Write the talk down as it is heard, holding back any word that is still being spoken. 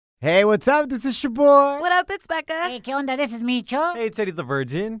Hey, what's up? This is your boy. What up? It's Becca. Hey, ¿qué onda? This is Micho. Hey, it's Eddie the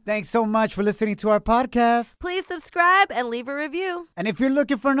Virgin. Thanks so much for listening to our podcast. Please subscribe and leave a review. And if you're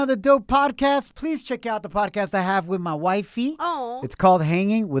looking for another dope podcast, please check out the podcast I have with my wifey. Oh. It's called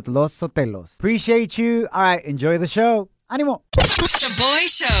Hanging with Los Sotelos. Appreciate you. All right, enjoy the show. Animo. Shaboy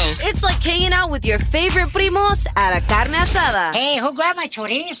Show. It's like hanging out with your favorite primos at a carne asada. Hey, who grabbed my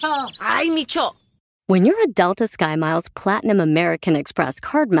chorizo? Ay, Micho. When you're a Delta SkyMiles Platinum American Express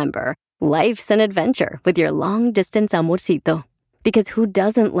card member, life's an adventure with your long-distance amorcito. Because who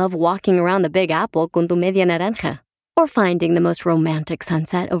doesn't love walking around the Big Apple con tu media naranja? Or finding the most romantic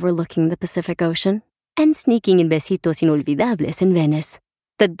sunset overlooking the Pacific Ocean? And sneaking in besitos inolvidables in Venice.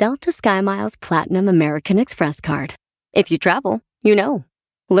 The Delta SkyMiles Platinum American Express card. If you travel, you know.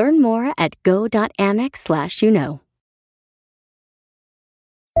 Learn more at go.amex/you-know.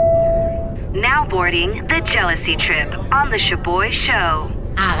 Now boarding the Jealousy Trip on the Shaboy Show.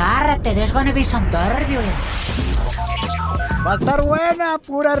 Agárrate, there's gonna be some turbulence. Va a estar buena,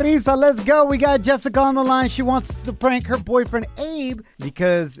 pura risa. Let's go. We got Jessica on the line. She wants to prank her boyfriend, Abe,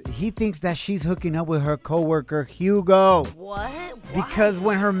 because he thinks that she's hooking up with her coworker, Hugo. What? Because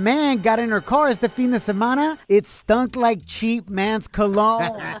when her man got in her car este fin de semana, it stunk like cheap man's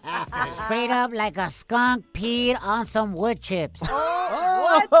cologne. Straight up like a skunk peed on some wood chips.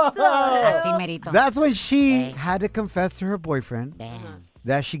 What the? Así merito. That's when she had to confess to her boyfriend Damn.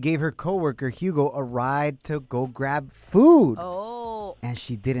 that she gave her coworker, Hugo, a ride to go grab food. Oh. And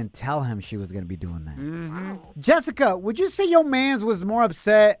she didn't tell him she was going to be doing that. Jessica, would you say your man's was more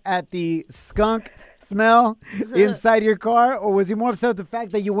upset at the skunk smell inside your car, or was he more upset with the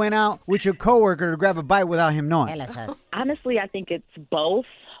fact that you went out with your coworker to grab a bite without him knowing? Tell us. Honestly, I think it's both.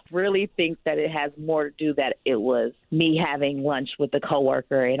 Really think that it has more to do that it was me having lunch with a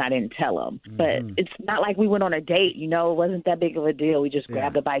coworker and I didn't tell him. But it's not like we went on a date, you know. It wasn't that big of a deal. We just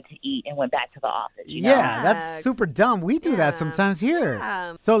grabbed a bite to eat and went back to the office. You know? Yeah, that's super dumb. We do that sometimes here.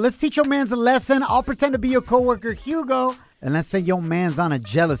 Yeah. So let's teach your man's a lesson. I'll pretend to be your coworker, Hugo, and let's say your man's on a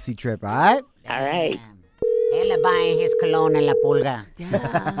jealousy trip, all right? All right. Él buying his cologne en la pulga. Damn.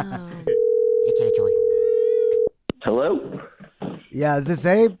 Échale, Choy. Hello? Yeah, is this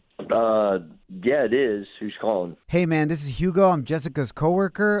Abe? Yeah, it is. Who's calling? Hey, man, this is Hugo. I'm Jessica's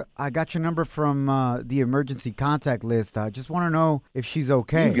coworker. I got your number from the emergency contact list. I just want to know if she's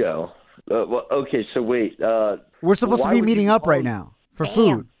okay. Hugo. Well, okay, so wait. We're supposed to why be would meeting you up call- right now for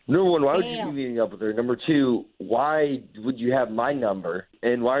food. Number one, why would you be meeting up with her? Number two, why would you have my number?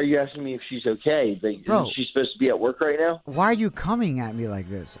 And why are you asking me if she's okay? Bro. Is she supposed to be at work right now? Why are you coming at me like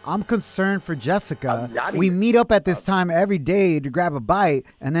this? I'm concerned for Jessica. I'm not We even- meet up at this time every day to grab a bite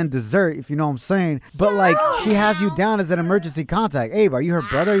and then dessert, if you know what I'm saying. But, like, she has you down as an emergency contact. Abe, are you her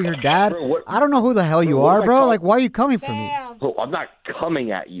brother? Are you her dad? Bro, what- I don't know who the hell you Bro, what are, am I bro. talking- Like, why are you coming for me? Bro, I'm not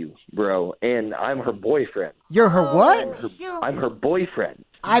coming at you, bro. And I'm her boyfriend. You're her what? I'm her boyfriend.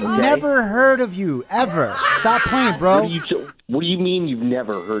 I've Okay? never heard of you, ever. Stop playing, bro. What do you mean you've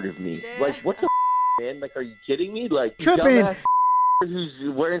never heard of me? Like, what the man? Like, are you kidding me? Like, you Tripping. dumbass who's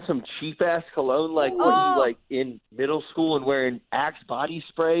wearing some cheap-ass cologne? Like, what are you, like, in middle school and wearing Axe body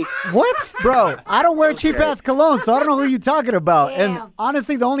spray? What? Bro, I don't wear cheap-ass cologne, so I don't know who you're talking about. And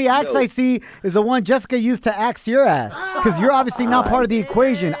honestly, the only axe I see is the one Jessica used to axe your ass. Because you're obviously not part of the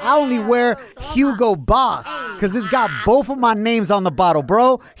equation. I only wear Hugo Boss. Because it's got both of my names on the bottle,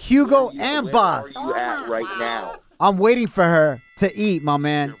 bro. Hugo and Where Boss. are you at right now? I'm waiting for her to eat, my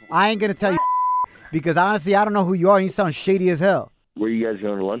man. I ain't going to tell you because honestly, I don't know who you are. And you sound shady as hell. Where you guys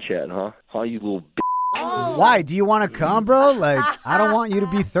going to lunch at, huh? Huh, you little Why? Do you want to come, bro? Like, I don't want you to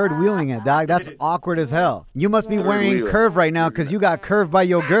be third wheeling it, dog. That's awkward as hell. You must be wearing wheeling. curve right now because you got curved by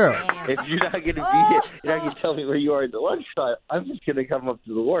your girl. If you're not going to be here, you're not going to tell me where you are at the lunch time. I'm just going to come up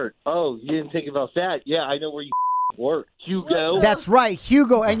to the work. Oh, you didn't think about that? Yeah, I know where you work. Hugo. That's right,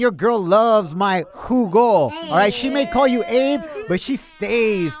 Hugo. And your girl loves my Hugo. All right, she may call you Abe, but she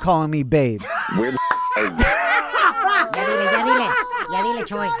stays calling me babe. Where the are you? Ya dile,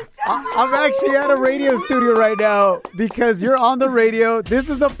 Choy. I'm actually at a radio studio right now because you're on the radio. This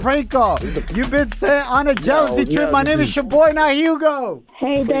is a prank call. You've been sent on a jealousy trip. My name is your boy, not Hugo.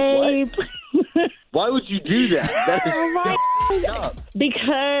 Hey, babe. Why would you do that? That is up.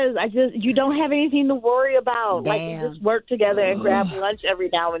 Because you don't have anything to worry about. Like, you just work together and grab lunch every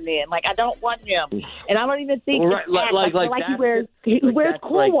now and then. Like, I don't want him. And I don't even think Right, like he wears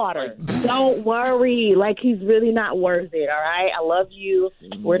cool like- water. Don't worry. Like, he's really not worth it, all right? I love you.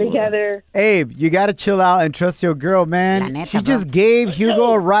 We're together. Abe, you got to chill out and trust your girl, La man. neta, He bro. just gave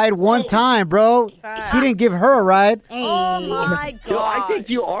Hugo a ride one time, bro. He didn't give her a ride. Hey. Oh, my Yo, I God. think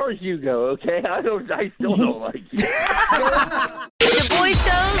you are Hugo, okay? I still don't like you. The Boy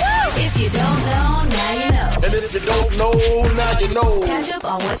Show's Catch up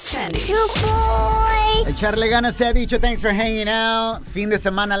on what's trending. Echarle ganas se ha dicho. Thanks for hanging out. Fin de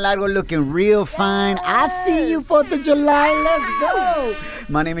semana largo looking real fine. I see you 4th of July. Let's go.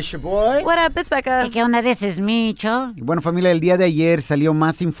 My name is Shaboy. What up, it's Becca. ¿Qué onda? This is Micho. Y bueno, familia, el día de ayer salió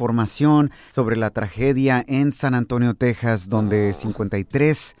más información sobre la tragedia en San Antonio, Texas, donde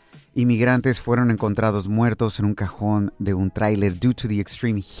 53 inmigrantes fueron encontrados muertos en un cajón de un tráiler due to the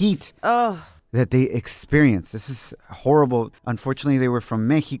extreme heat that they experienced. This is horrible. Unfortunately, they were from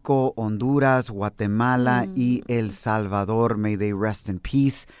Mexico, Honduras, Guatemala, y El Salvador. May they rest in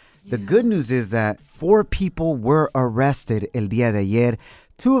peace. The good news is that 4 people were arrested el día de ayer,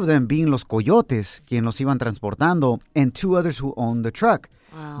 2 of them being los coyotes, quien los iban transportando, and 2 others who owned the truck.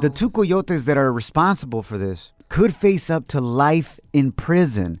 Wow. The 2 coyotes that are responsible for this could face up to life in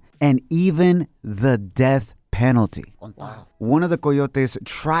prison and even the death penalty. Wow. One of the coyotes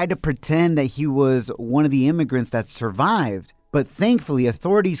tried to pretend that he was one of the immigrants that survived, but thankfully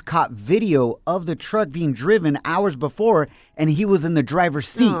authorities caught video of the truck being driven hours before, and he was in the driver's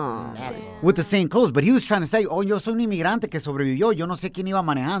seat with the same clothes. But he was trying to say, yo soy un inmigrante que sobrevivió, yo no sé quién iba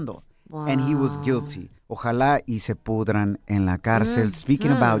manejando. Wow. And he was guilty. Ojalá y se pudran en la cárcel.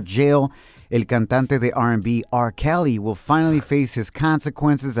 Speaking about jail, el cantante de R&B R. Kelly will finally face his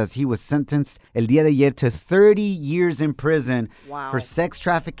consequences as he was sentenced el día de ayer to 30 years in prison for sex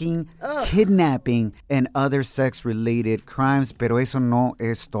trafficking, kidnapping, and other sex-related crimes. Pero eso no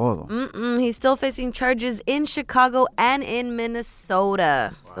es todo. He's still facing charges in Chicago and in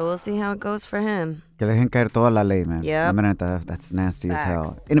Minnesota. So we'll see how it goes for him. Que le dejen caer toda la ley, man. Yep. That's nasty as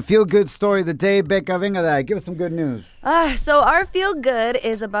hell. In a feel-good story of the day, Becca, venga de ahí. Give us some good news. So our feel-good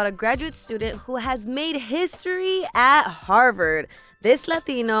is about a graduate student who has made history at Harvard. This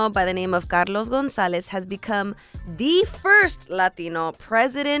Latino by the name of Carlos Gonzalez has become the first Latino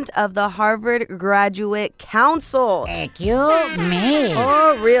president of the Harvard Graduate Council. Excuse me.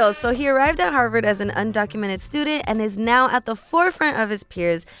 For real. So he arrived at Harvard as an undocumented student and is now at the forefront of his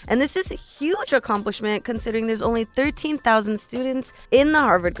peers. And this is a huge accomplishment considering there's only 13,000 students in the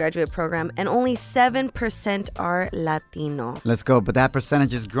Harvard graduate program and only 7% are Latino. Let's go. But that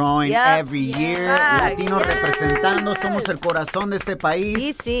percentage is growing every year. Latinos representando. Somos el corazón de este país.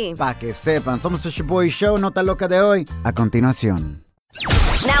 Sí, sí. Para que sepan. Somos el Shaboy Show. Nota loca de hoy. A continuación.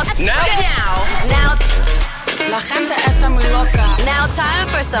 Now. La gente está muy loca. Now time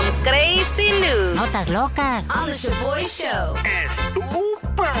for some crazy news. Notas locas. On the Shaboy Show.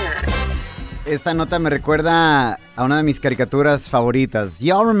 Esta nota me recuerda a una de mis caricaturas favoritas.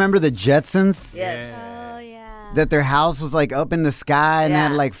 Y'all remember the Jetsons? Yes. That their house was like up in the sky and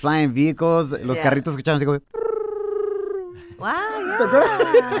had like flying vehicles. Los carritos escuchaban así como... Wow,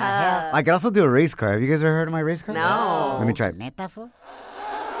 I could also do a race car. Have you guys ever heard of my race car? No. Let me try it. Metaphor?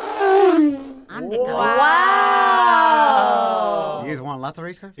 Wow. You guys want lots of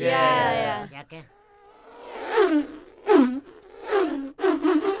race cars? Yeah.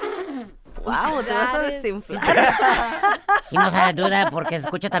 Wow, te vas a desinflar. Y no sabe duda porque se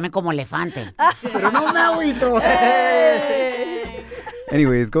escucha también como elefante. Pero no me agüito.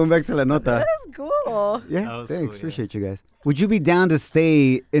 Anyways, going back to la nota. That is cool. Yeah, thanks. Appreciate you guys. Would you be down to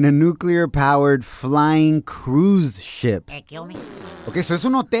stay in a nuclear-powered flying cruise ship? Okay, so es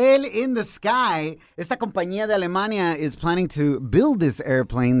un hotel in the sky. Esta compañía de Alemania is planning to build this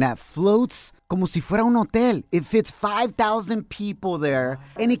airplane that floats como si fuera un hotel. It fits 5,000 people there,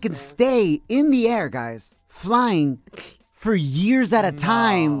 and it can stay in the air, guys, flying for years at a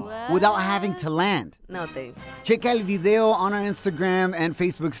time without having to land. No thanks. Check el video on our Instagram and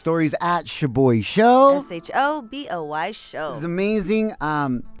Facebook stories at Shaboy Show. SHOBOY Show. This is amazing.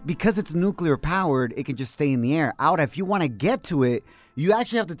 Because it's nuclear powered, it can just stay in the air. Ahora, if you want to get to it, you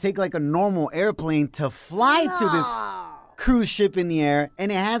actually have to take like a normal airplane to fly to this cruise ship in the air,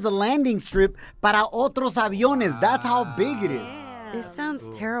 and it has a landing strip para otros aviones. That's how big it is. This sounds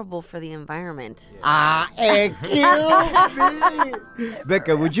terrible for the environment.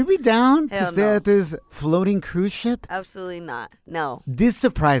 Becca, would you be down Hell to stay no. at this floating cruise ship? Absolutely not. No. This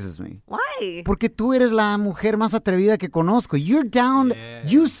surprises me. Why? Porque tú eres la mujer más atrevida que conozco. You're down.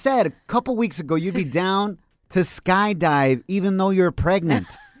 You said a couple weeks ago you'd be down to skydive even though you're pregnant.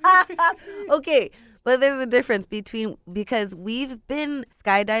 Okay. But there's a difference because we've been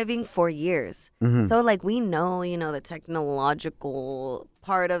skydiving for years. So, like, we know, the technological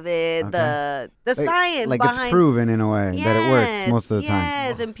part of it, the science like behind. it's proven in a way that it works most of the time.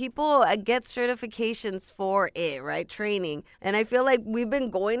 Yes, and people get certifications for it, right? Training. And I feel like we've been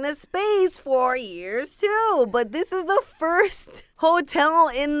going to space for years too, but this is the first hotel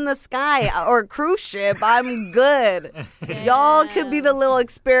in the sky or cruise ship. I'm good. Y'all could be the little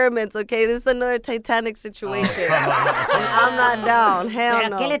experiments, okay? This is another Titanic situation. And I'm not down. Hell ¿Pero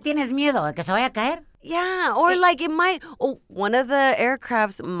no. qué le tienes miedo? ¿De que se vaya a caer? Yeah, or like it might, one of the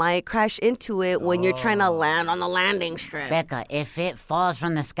aircrafts might crash into it when you're trying to land on the landing strip. Becca, if it falls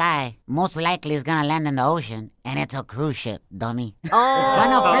from the sky, most likely it's gonna land in the ocean, and it's a cruise ship, dummy. It's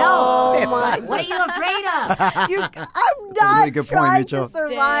gonna float. What are you afraid of? I'm not good point, trying Mitchell. to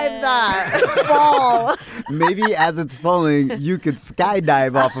survive that fall. Maybe as it's falling, you could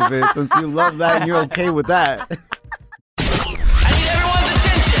skydive off of it since you love that and you're okay with that.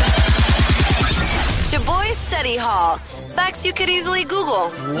 Shaboy Study Hall. Facts you could easily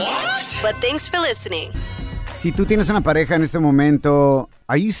Google. What? But thanks for listening. Si tú tienes una pareja en este momento,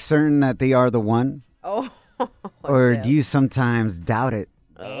 are you certain that they are the one? Or do you sometimes doubt it?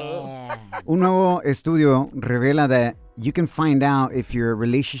 Un nuevo estudio revela that you can find out if your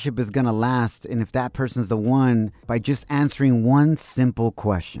relationship is going to last and if that person's the one by just answering one simple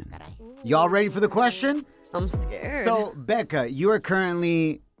question. Y'all ready for the question? I'm scared. So, Becca, you are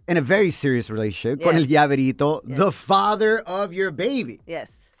currently in a very serious relationship con el llaverito, the father of your baby.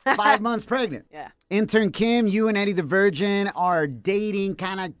 Yes. 5 months pregnant. Yeah. Intern Kim, you and Eddie the Virgin are dating,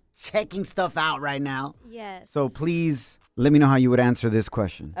 kind of checking stuff out right now. Yes. So please let me know how you would answer this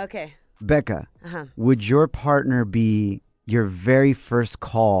question. Okay. Becca, would your partner be your very first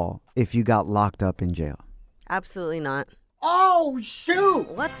call if you got locked up in jail? Absolutely not. Oh, shoot.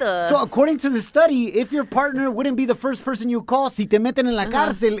 What the? So according to the study, if your partner wouldn't be the first person you call, si te meten en la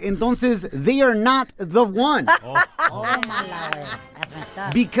cárcel, entonces they are not the one. That's messed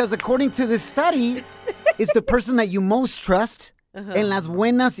up. Because according to this study, it's the person that you most trust en las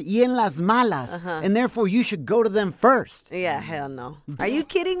buenas y en las malas. And therefore, you should go to them first. Yeah, hell no. Are you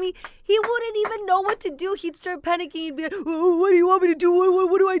kidding me? He wouldn't even know what to do. He'd start panicking. He'd be like, oh, what do you want me to do?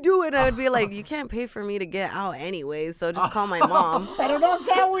 What do I do? And I would be like, you can't pay for me to get out anyways, so just call my mom. Pero no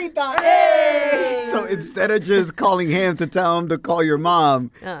se agüita. Hey! So instead of just calling him to tell him to call your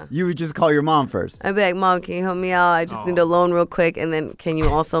mom, you would just call your mom first. I'd be like, Mom, can you help me out? I just need a loan real quick. And then can you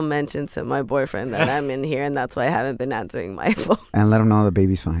also mention to my boyfriend that I'm in here and that's why I haven't been answering my phone? And let him know the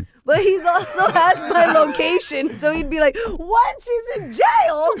baby's fine. But he's also has my location, so he'd be like, what? She's in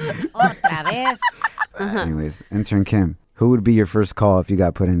jail? Otra vez. Anyways, Intern Kim, who would be your first call if you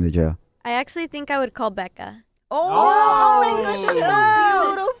got put into jail? I actually think I would call Becca. Oh my gosh, that's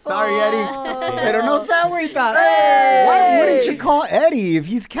so beautiful. Sorry, Eddie. Pero no se agüita. Why wouldn't you call Eddie if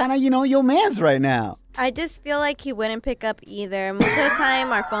he's kind of, your man's right now? I just feel like he wouldn't pick up either. Most of the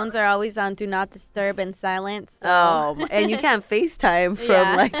time, our phones are always on Do Not Disturb and silent. So. Oh, and you can't FaceTime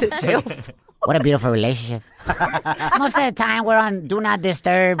from like the jail. What a beautiful relationship. Most of the time, we're on Do Not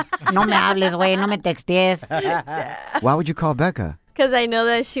Disturb. No me hables, güey. No me textes. Why would you call Becca? Because I know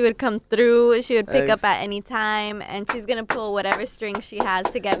that she would come through. She would pick up at any time. And she's going to pull whatever string she has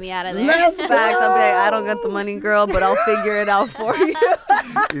to get me out of there. Less facts. I'll be like, I don't got the money, girl, but I'll figure it out for you.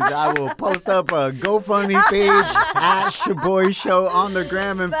 I will post up a GoFundMe page at Shaboy Show on the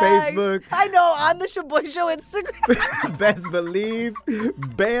gram and Facebook. I know, on the Shaboy Show Instagram. Best believe,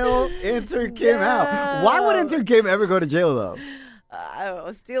 bail Intern Kim out. Why would Intern Kim ever go to jail, though? I don't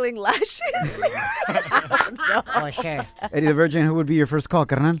know, stealing lashes? For sure. Eddie the Virgin, who would be your first call,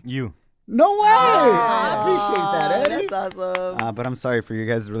 carnal? You. No way! I appreciate that, Eddie. That's awesome. But I'm sorry for your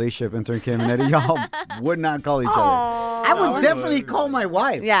guys' relationship, Intern Kim and Eddie. Y'all would not call each other. I would definitely call my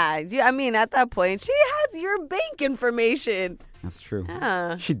wife. Yeah, I mean, at that point, she has your bank information. That's true.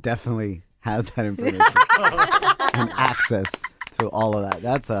 Yeah. She definitely has that information and access to all of that.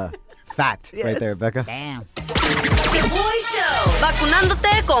 That's a fact right there, Becca. Damn. Shaboy Show.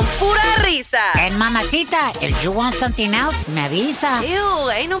 Vacunándote con pura risa. And mamacita, if you want something else, me avisa. Ew,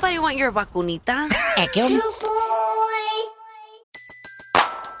 ain't nobody want your vacunita.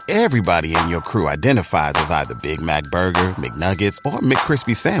 Everybody in your crew identifies as either Big Mac Burger, McNuggets, or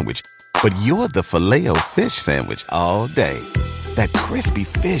McCrispy Sandwich. But you're the Filet-O-Fish Sandwich all day. That crispy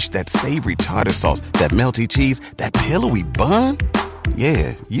fish, that savory tartar sauce, that melty cheese, that pillowy bun.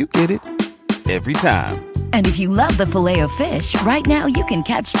 Yeah, you get it. Every time. And if you love the Filet-O-Fish, right now you can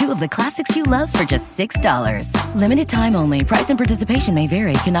catch two of the classics you love for just $6. Limited time only. Price and participation may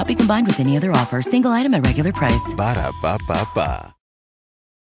vary. Cannot be combined with any other offer. Single item at regular price. Ba-da-ba-ba-ba.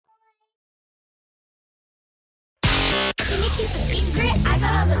 Can you keep a secret? I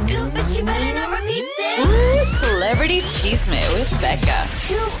got all the scoop, but you better not repeat this. Ooh, Celebrity Cheesemate with Becca.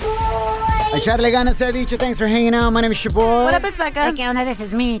 Echarle ganas se ha dicho. Thanks for hanging out. My name is Shaboy. What up, it's Becca. Okay, this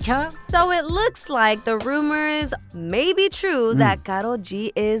is me, Cho. So it looks like the rumors may be true that Karol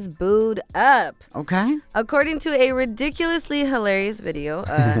G is booed up. Okay. According to a ridiculously hilarious video,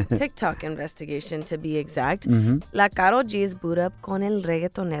 a TikTok investigation to be exact, La Karol G is booed up con el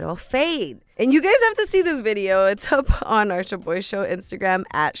reggaetonero Fade. And you guys have to see this video. It's up on our Shaboy Show Instagram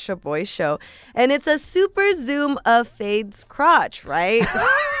at Shaboy Show. And it's a super zoom of Fade's crotch, right?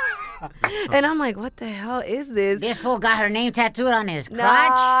 And I'm like, what the hell is this? This fool got her name tattooed on his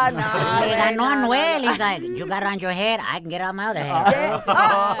crotch. He's like, you got it on your head, I can get it on my other head.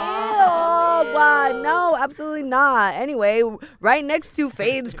 No, absolutely not. Anyway, right next to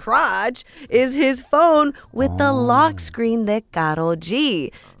Fade's crotch is his phone with the lock screen de Karol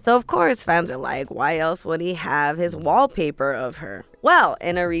G. So, of course, fans are like, why else would he have his wallpaper of her? Well,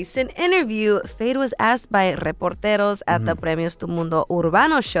 in a recent interview, Fade was asked by reporteros at the Premios Tu Mundo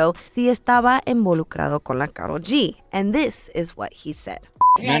Urbano show si estaba involucrado con la Karol G. And this is what he said.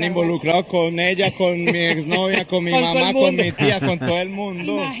 Me han involucrado con ella, con mi exnovia, con mi mamá, con mi tía, con todo el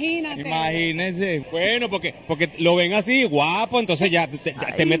mundo. Imagínense. Bueno, porque lo ven así, guapo, entonces ya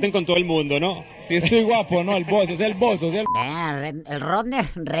te meten con todo el mundo, ¿no? Si estoy guapo, ¿no? El boss, el boss. El Rodner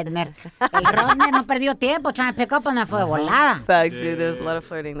no perdió tiempo trying to pick up on that for de volada. Facts, dude. There's a lot of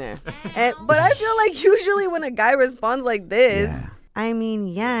flirting there. But I feel like usually when a guy responds like this... Yeah. I mean,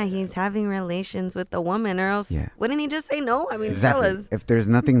 yeah, he's having relations with a woman, or else wouldn't he just say no? I mean, exactly. Fellas. If there's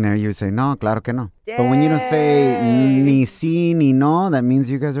nothing there, you would say, no, claro que no. But when you don't say ni sí, ni no, that means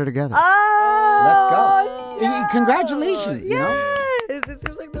you guys are together. Oh, let's go. No. Congratulations, you know? It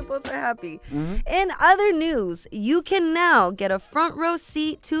seems like they both are happy. In other news, you can now get a front row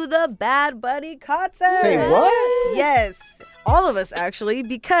seat to the Bad Bunny concert. Say what? Yes. All of us, actually,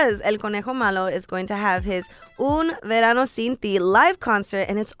 because El Conejo Malo is going to have his Un Verano Sin Ti live concert,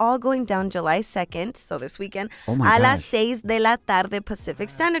 and it's all going down July 2nd, so this weekend, a las 6 de la tarde Pacific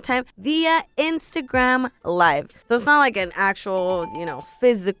Standard Time via Instagram Live. So it's not like an actual,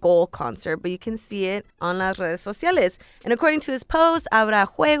 physical concert, but you can see it on las redes sociales. And according to his post, habrá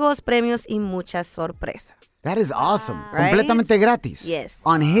juegos, premios, y muchas sorpresas. That is awesome. Right? Completamente gratis. Yes.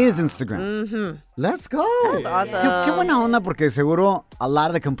 On his Instagram. Let's go. That's awesome. Yo, qué buena onda, porque seguro a lot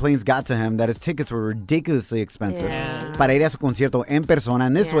of the complaints got to him that his tickets were ridiculously expensive para ir a su concierto en persona.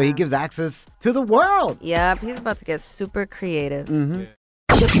 And this way he gives access to the world. Yep, he's about to get super creative.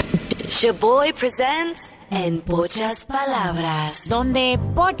 Shaboy presents En Pochas Palabras. Donde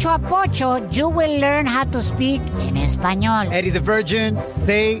pocho a pocho, you will learn how to speak en español. Eddie the Virgin,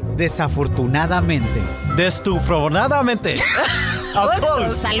 say desafortunadamente. Desafortunadamente.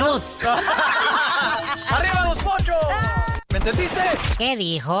 Salud. ¡Arriba los pochos! ¿Me entendiste? ¿Qué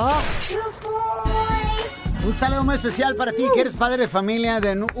dijo? Un saludo muy especial para ti, que eres padre de familia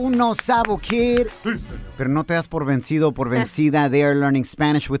de un no sabo kid. Pero no te das por vencido o por vencida. They are learning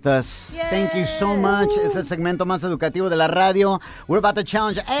Spanish with us. Yes. Thank you so much. Es el segmento más educativo de la radio. We're about to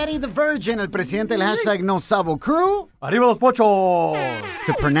challenge Eddie the Virgin, el presidente del hashtag No Sabo Crew. ¡Arriba los pochos!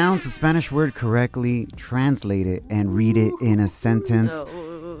 To pronounce a Spanish word correctly, translate it, and read it in a sentence.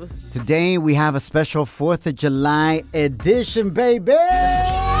 Oh. Today, we have a special 4th of July edition, baby!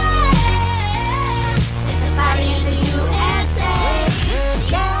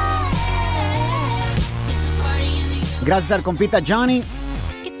 Gracias al compita Johnny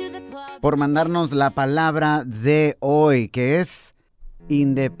por mandarnos la palabra de hoy, que es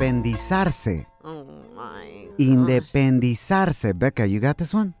independizarse. Oh my gosh. Independizarse. Becca, you got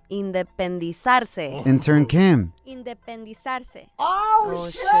this one? Independizarse. Intern Kim. Independizarse. Oh,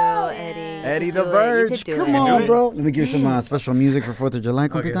 shoot, Eddie. Eddie the Verge. Come on, bro. Let me give you some special music for 4th of July,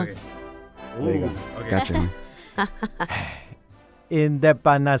 compita. Okay. There you go. Okay. Gotcha.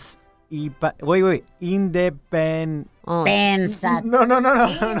 Independence. Wait. Pensa. No.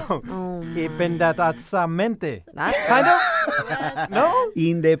 Oh, Independizarse. That's Kind of? No?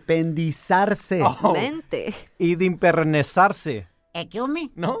 Independizarse. Oh. Mente. Independizarse. Excuse me?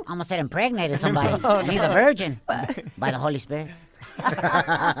 No. Almost said impregnated somebody. And he's a virgin. By the Holy Spirit.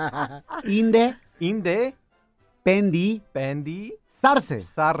 Independizarse.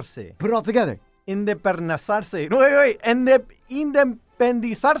 Put it all together. Independizarse. No, wait.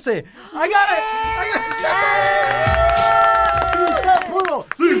 Independizarse. I got it.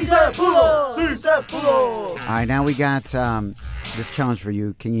 Sí se pudo. All right, now we got this challenge for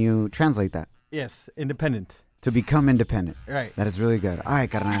you. Can you translate that? Yes, independent. To become independent. Right. That is really good. All right,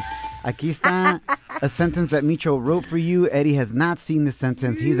 carnal. Aquí está a sentence that Micho wrote for you. Eddie has not seen the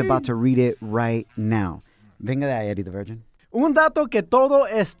sentence. He's about to read it right now. Venga de ahí, Eddie the Virgin. Un dato que todo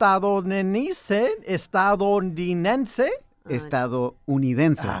estadounidense.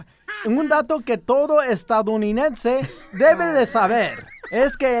 Un dato que todo estadounidense debe de saber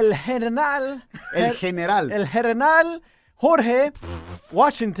es que el general Jorge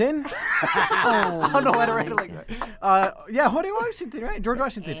Washington. I don't know how to write it like that. Jorge Washington, right? George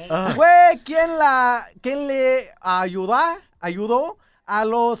Washington. Fue quien le ayudó a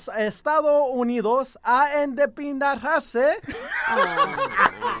los Estados Unidos a independizarse.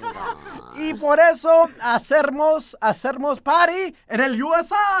 Y por eso hacemos party en el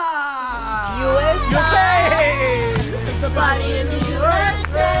USA. USA. It's a party in the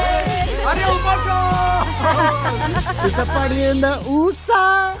USA. ¡Adiós, Mocho! It's a party in the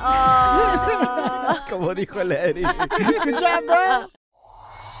USA. Como dijo el Eddie. Good job, bro.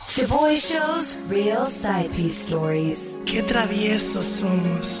 Shaboy Show's real side piece stories. Qué traviesos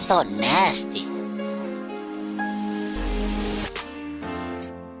somos. So nasty.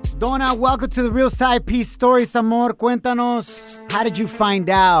 Donna, welcome to the Real Side Piece Stories, amor. Cuéntanos, how did you find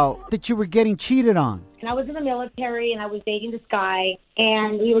out that you were getting cheated on? And I was in the military, and I was dating this guy,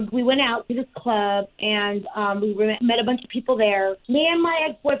 and we went out to this club, and we met a bunch of people there. Me and my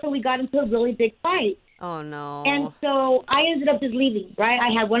ex-boyfriend, we got into a really big fight. Oh, no. And so I ended up just leaving, right? I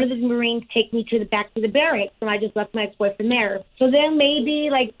had one of the Marines take me back to the barracks, and I just left my ex-boyfriend there. So then maybe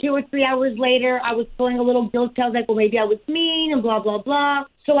like 2 or 3 hours later, I was feeling a little guilty. I was like, well, maybe I was mean and blah, blah, blah.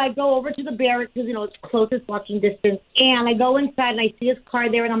 So I go over to the barracks because, it's closest walking distance. And I go inside and I see his car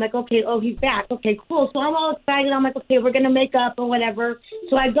there and I'm like, okay, he's back. Okay, cool. So I'm all excited. I'm like, okay, we're going to make up or whatever.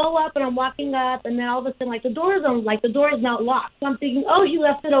 So I go up and I'm walking up and then all of a sudden, the door is not locked. So I'm thinking, oh, he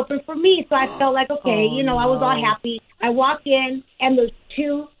left it open for me. So I felt like, okay, I was all happy. I walk in and there's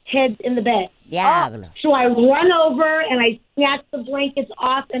 2 heads in the bed. Diablo. So I run over and I snatch the blankets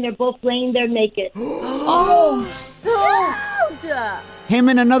off and they're both laying there naked. Oh, Him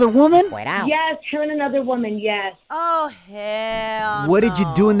and another woman? Yes, her and another woman, yes. Oh, hell What did you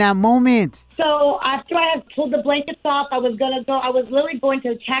do in that moment? So after I had pulled the blankets off, I was literally going to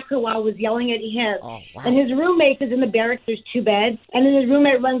attack her while I was yelling at him. Oh, wow. And his roommate is in the barracks, there's 2 beds. And then his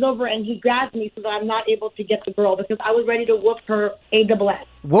roommate runs over and he grabs me so that I'm not able to get the girl because I was ready to whoop her ASS.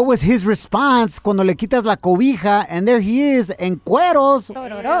 What was his response cuando le quitas la cobija and there he is en cueros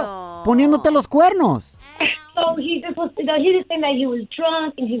poniéndote los cuernos? So he just was saying that he was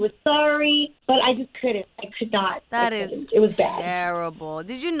drunk and he was sorry, but I just couldn't. I could not. It was bad. Terrible.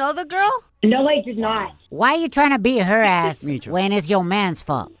 Did you know the girl? No, I did not. Why are you trying to beat her ass when it's your man's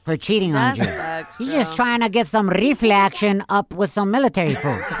fault for cheating on you? Facts, He's just trying to get some rifle action up with some military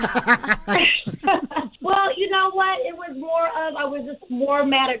food. Well, you know what? It was I was just more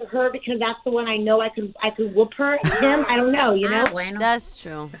mad at her because that's the one I know I could whoop her. Him, I don't know, That's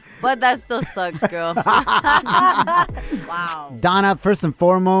true. But that still sucks, girl. Wow. Donna, first and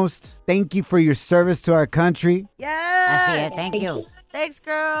foremost, thank you for your service to our country. Yes. Thank you. Thanks,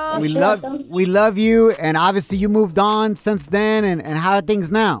 girl. We love you, and obviously you moved on since then, and how are things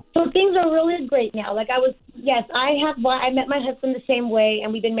now? So things are really great now. I met my husband the same way,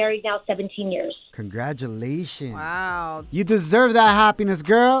 and we've been married now 17 years. Congratulations. Wow. You deserve that happiness,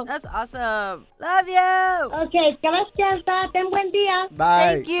 girl. That's awesome. Love you. Okay, gracias. Ten buen día.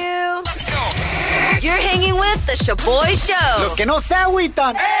 Bye. Thank you. You're hanging with the Shaboy Show. Los que no se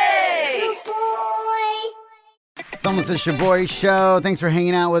agüitan. Hey! Somos el Shaboy Show. Thanks for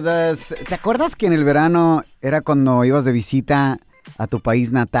hanging out with us. ¿Te acuerdas que en el verano era cuando ibas de visita a tu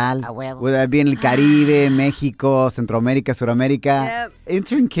país natal? A huevo. Would that be en el Caribe, México, Centroamérica, Suramérica? Yep.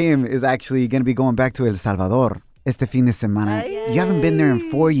 Intern Kim is actually going to be going back to El Salvador este fin de semana. You haven't been there in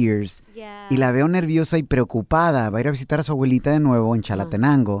 4 years. Yeah. Y la veo nerviosa y preocupada. Va a ir a visitar a su abuelita de nuevo en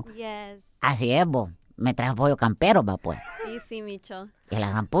Chalatenango. Yes. Así es, bo. Me trajo pollo campero, va, pues. Sí, Micho. Que la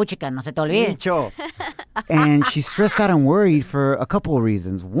gran puchica, no se te olvide. Micho. And she's stressed out and worried for a couple of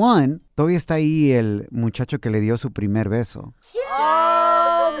reasons. One, todavía está ahí el muchacho que le dio su primer beso.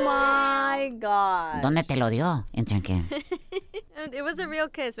 Oh, my God. ¿Dónde te lo dio? Intern Kim? It was a real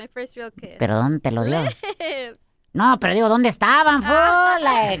kiss, my first real kiss. ¿Pero dónde te lo dio? Lips. No, pero digo, ¿dónde estaban, fool?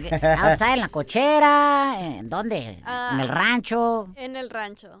 Like, outside, en la cochera, ¿dónde? ¿En el rancho? En el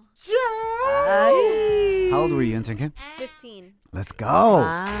rancho. How old were you, Intern Kim? 15. Let's go.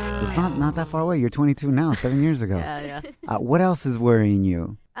 Wow. It's not that far away. You're 22 now, 7 years ago. Yeah. What else is worrying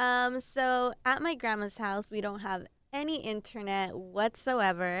you? So at my grandma's house, we don't have any internet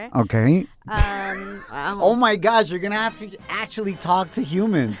whatsoever. Okay. Wow. Oh my gosh, you're going to have to actually talk to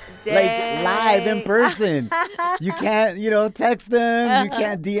humans. Dang. Like live in person. You can't, text them. You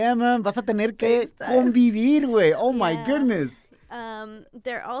can't DM them. Vas a tener que convivir, güey. Oh my goodness.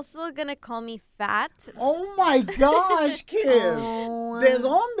 They're also gonna call me fat. Oh my gosh, Kim. ¿De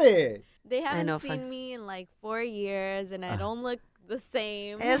dónde? They haven't seen me in like 4 years, and I don't look the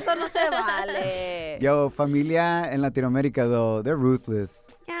same. Eso no se vale. Yo, familia en Latinoamérica, though, they're ruthless.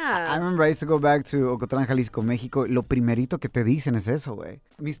 Yeah. I remember I used to go back to Ocotlán, Jalisco, México. Lo primerito que te dicen es eso, güey.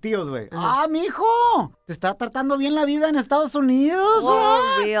 Mis tíos, güey. Mijo, te está tratando bien la vida en Estados Unidos.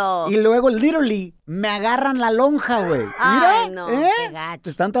 For real. Y luego, literally, me agarran la lonja, güey. Mira, no. Te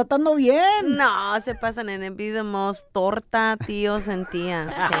están tratando bien. No, se pasan en el be the most torta, tíos and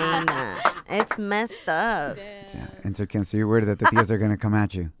tías. Cena. It's messed up. Yeah. And so, Kim, so you're worried that the tías are going to come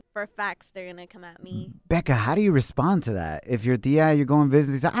at you. For facts, they're gonna come at me. Becca, how do you respond to that? If your tía, you go and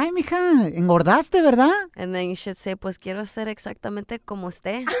visit, dice, ay, mija, engordaste, ¿verdad? And then you should say, pues quiero ser exactamente como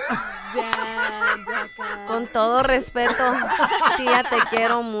usted. Damn, Becca. Con todo respeto, tía, te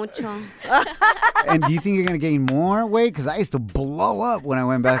quiero mucho. And do you think you're going to gain more weight? Because I used to blow up when I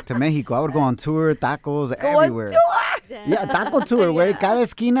went back to Mexico. I would go on tour, tacos, everywhere. Yeah, taco tour, güey. Cada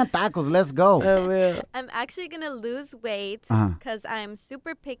esquina, tacos. Let's go. I'm actually going to lose weight because I'm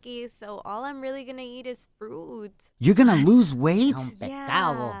super picky, so all I'm really going to eat is fruit. You're going to lose weight?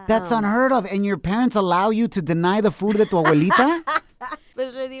 Yeah. That's unheard of. And your parents allow you to deny the food de tu abuelita?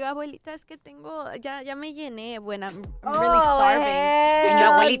 Pues le digo, abuelita, es que tengo, ya me llené when I'm really starving. And your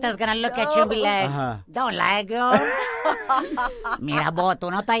abuelita's gonna look at you and be like, don't lie, girl. Mira, vos, tú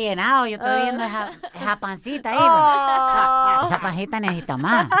no estás llenado. Yo estoy viendo esa pancita ahí. Esa pancita necesita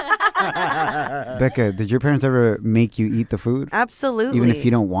más. Becca, did your parents ever make you eat the food? Absolutely. Even if you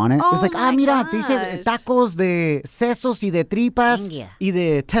don't want it? It's like, mira, te hice tacos de sesos y de tripas y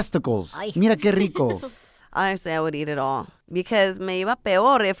de testicles. Ay. Mira qué rico. Honestly, I would eat it all. Because me iba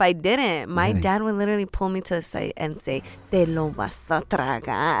peor if I didn't. My dad would literally pull me to the side and say, te lo vas a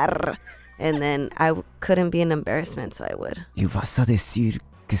tragar. And then I couldn't be an embarrassment, so I would. Y vas a decir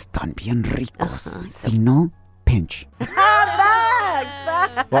que están bien ricos. Si no, pinch.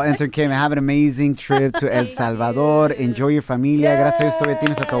 Well, Intern Kim, have an amazing trip to El Salvador. Enjoy your familia. Gracias a Dios, todavía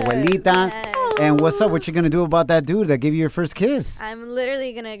tienes a tu abuelita. And what's up? What you going to do about that dude that gave you your first kiss? I'm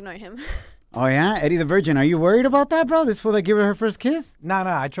literally going to ignore him. Oh, yeah? Eddie the Virgin, are you worried about that, bro? This fool that gave her first kiss? No,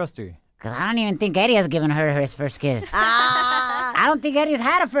 I trust her. Because I don't even think Eddie has given her his first kiss. I don't think Eddie's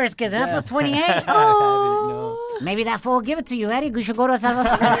had a first kiss. That was 28. Oh. Maybe that fool will give it to you, Eddie. We should go to El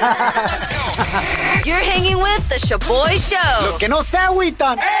Salvador. You're hanging with the Shaboy Show. Los que no se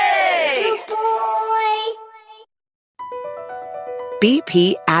agüitan. Hey!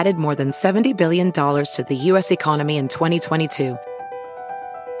 BP added more than $70 billion to the U.S. economy in 2022.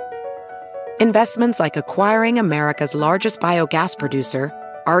 Investments like acquiring America's largest biogas producer,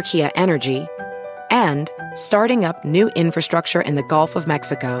 Archaea Energy, and starting up new infrastructure in the Gulf of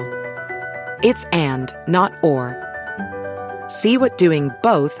Mexico. It's and, not or. See what doing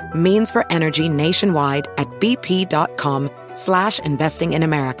both means for energy nationwide at bp.com/investing in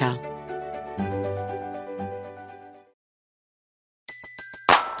America.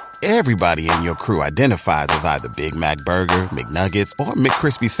 Everybody in your crew identifies as either Big Mac Burger, McNuggets, or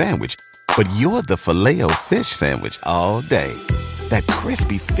McCrispy Sandwich. But you're the Filet-O-Fish Sandwich all day. That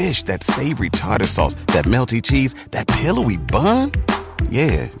crispy fish, that savory tartar sauce, that melty cheese, that pillowy bun.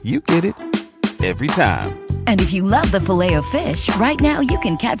 Yeah, you get it. Every time. And if you love the Filet-O-Fish, right now you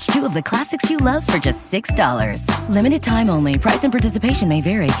can catch two of the classics you love for just $6. Limited time only. Price and participation may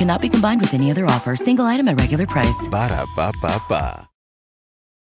vary. Cannot be combined with any other offer. Single item at regular price. Ba-da-ba-ba-ba.